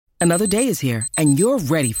Another day is here, and you're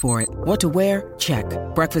ready for it. What to wear? Check.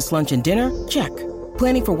 Breakfast, lunch, and dinner? Check.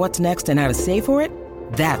 Planning for what's next and how to save for it?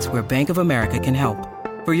 That's where Bank of America can help.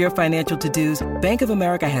 For your financial to-dos, Bank of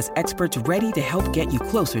America has experts ready to help get you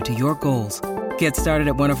closer to your goals. Get started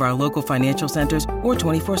at one of our local financial centers or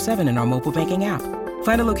 24/7 in our mobile banking app.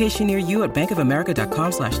 Find a location near you at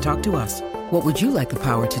bankofamerica.com/talktous. What would you like the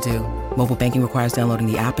power to do? Mobile banking requires downloading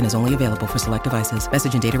the app and is only available for select devices.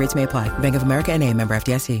 Message and data rates may apply. Bank of America NA, member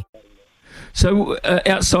FDIC. So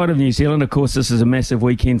outside of New Zealand, of course, this is a massive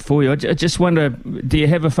weekend for you. I just wonder, do you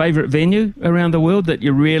have a favourite venue around the world that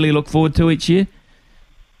you really look forward to each year?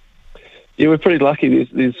 Yeah, we're pretty lucky.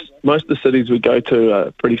 There's most of the cities we go to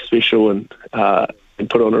are pretty special and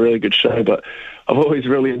put on a really good show. But I've always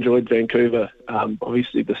really enjoyed Vancouver.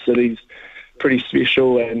 Obviously, the city's pretty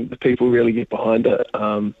special and the people really get behind it.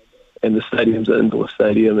 And the stadium's an indoor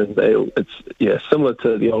stadium, and it's similar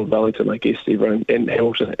to the old Wellington, I guess. Everyone, and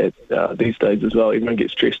Hamilton these days as well. Everyone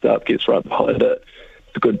gets dressed up, gets right behind it.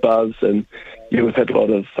 It's a good buzz, and we've had a lot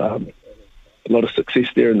of success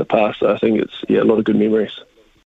there in the past. So I think it's a lot of good memories.